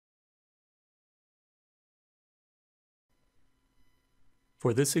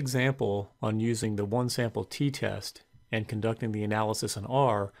For this example on using the one sample t-test and conducting the analysis in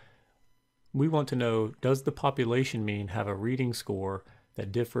R, we want to know, does the population mean have a reading score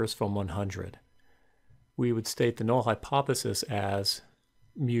that differs from 100? We would state the null hypothesis as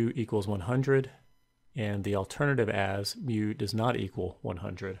mu equals 100 and the alternative as mu does not equal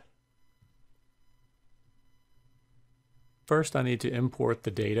 100. First, I need to import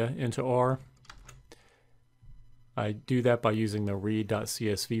the data into R. I do that by using the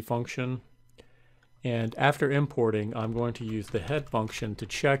read.csv function. And after importing, I'm going to use the head function to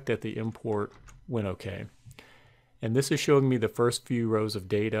check that the import went okay. And this is showing me the first few rows of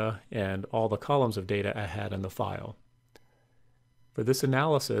data and all the columns of data I had in the file. For this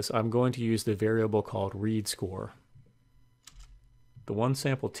analysis, I'm going to use the variable called read score. The one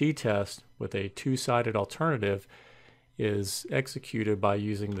sample t-test with a two-sided alternative is executed by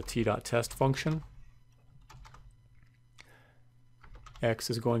using the t.test function.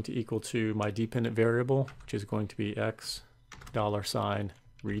 X is going to equal to my dependent variable, which is going to be x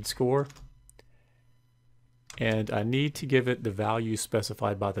 $read score. And I need to give it the value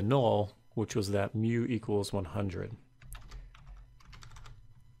specified by the null, which was that mu equals 100.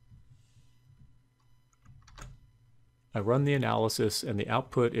 I run the analysis and the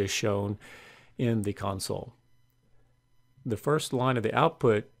output is shown in the console. The first line of the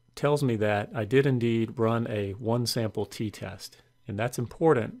output tells me that I did indeed run a one sample t-test. And that's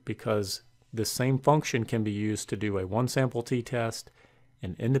important because this same function can be used to do a one sample t-test,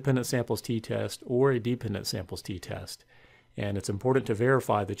 an independent samples t-test, or a dependent samples t-test. And it's important to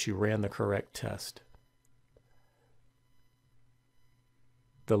verify that you ran the correct test.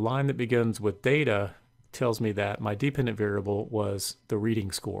 The line that begins with data tells me that my dependent variable was the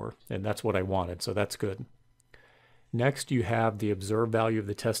reading score, and that's what I wanted, so that's good. Next, you have the observed value of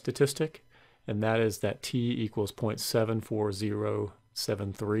the test statistic, and that is that t equals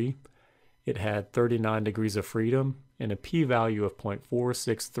 0.74073. It had 39 degrees of freedom and a p-value of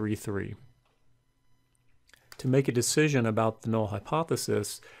 0.4633. To make a decision about the null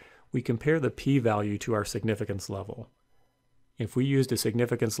hypothesis, we compare the p-value to our significance level. If we used a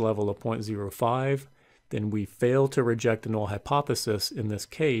significance level of 0.05, then we fail to reject the null hypothesis in this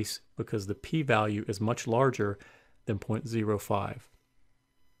case because the p-value is much larger than 0.05.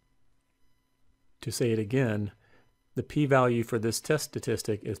 To say it again, the p-value for this test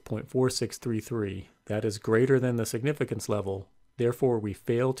statistic is 0.4633. That is greater than the significance level, therefore we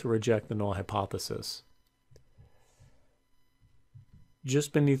fail to reject the null hypothesis.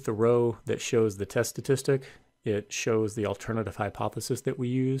 Just beneath the row that shows the test statistic, it shows the alternative hypothesis that we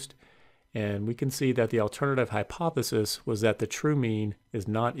used, and we can see that the alternative hypothesis was that the true mean is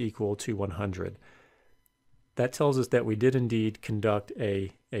not equal to 100. That tells us that we did indeed conduct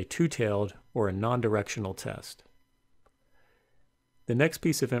a two-tailed or a non-directional test. The next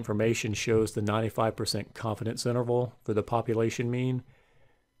piece of information shows the 95% confidence interval for the population mean.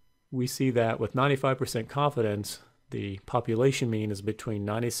 We see that with 95% confidence, the population mean is between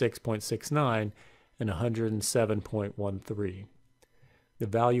 96.69 and 107.13. The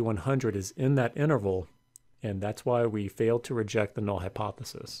value 100 is in that interval, and that's why we failed to reject the null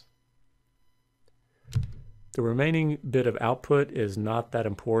hypothesis. The remaining bit of output is not that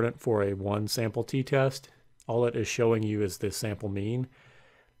important for a one sample t-test. All it is showing you is the sample mean.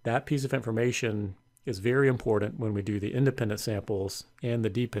 That piece of information is very important when we do the independent samples and the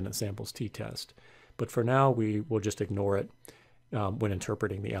dependent samples t-test. But for now, we will just ignore it when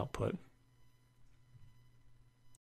interpreting the output.